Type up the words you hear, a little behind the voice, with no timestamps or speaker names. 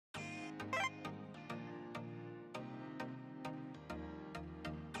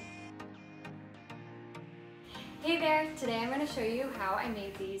Hey there! Today I'm going to show you how I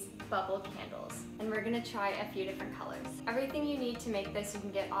made these bubble candles, and we're going to try a few different colors. Everything you need to make this you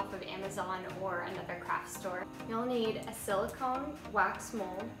can get off of Amazon or another craft store. You'll need a silicone wax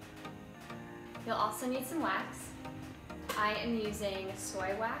mold. You'll also need some wax. I am using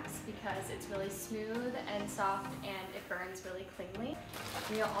Soy Wax because it's really smooth and soft and it burns really cleanly.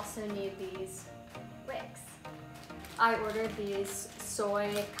 And you'll also need these Wicks. I ordered these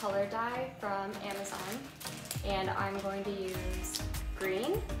soy color dye from Amazon, and I'm going to use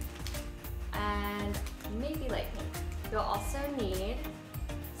green and maybe light pink. You'll also need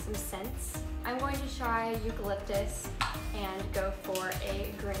some scents. I'm going to try eucalyptus and go for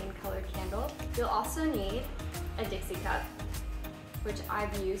a green colored candle. You'll also need a Dixie cup, which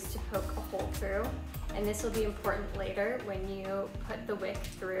I've used to poke a hole through, and this will be important later when you put the wick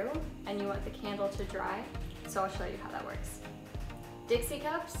through and you want the candle to dry, so I'll show you how that works. Dixie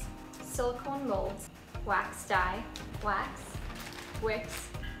cups, silicone molds, wax dye, wax, wicks,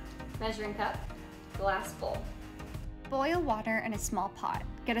 measuring cup, glass bowl. Boil water in a small pot.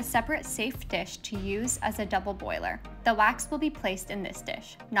 Get a separate safe dish to use as a double boiler. The wax will be placed in this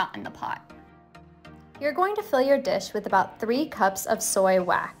dish, not in the pot. You're going to fill your dish with about 3 cups of soy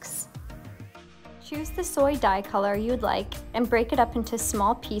wax. Choose the soy dye color you'd like and break it up into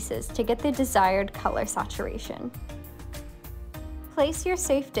small pieces to get the desired color saturation. Place your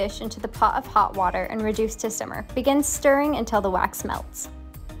safe dish into the pot of hot water and reduce to simmer. Begin stirring until the wax melts.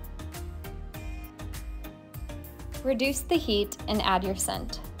 Reduce the heat and add your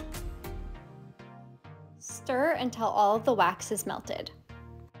scent. Stir until all of the wax is melted.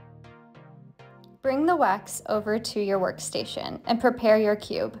 Bring the wax over to your workstation and prepare your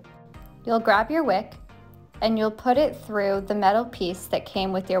cube. You'll grab your wick and you'll put it through the metal piece that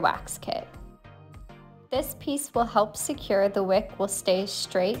came with your wax kit. This piece will help secure the wick will stay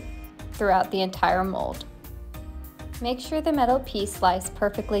straight throughout the entire mold. Make sure the metal piece lies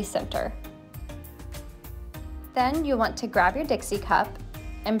perfectly center. Then you want to grab your Dixie cup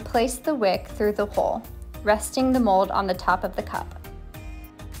and place the wick through the hole, resting the mold on the top of the cup.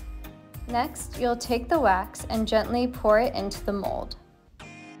 Next, you'll take the wax and gently pour it into the mold.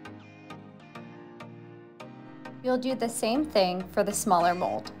 You'll do the same thing for the smaller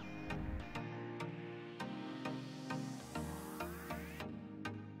mold.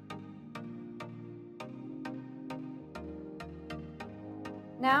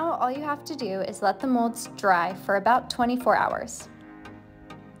 Now, all you have to do is let the molds dry for about 24 hours.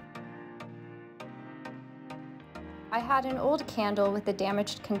 I had an old candle with a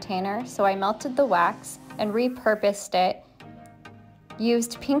damaged container, so I melted the wax and repurposed it,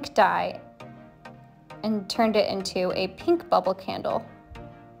 used pink dye, and turned it into a pink bubble candle.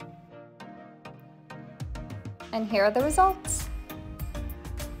 And here are the results.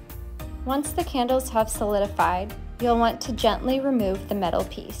 Once the candles have solidified, you'll want to gently remove the metal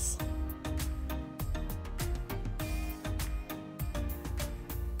piece.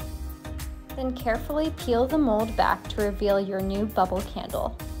 Then carefully peel the mold back to reveal your new bubble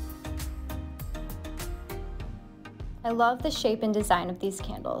candle. I love the shape and design of these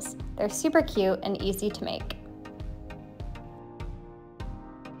candles. They're super cute and easy to make.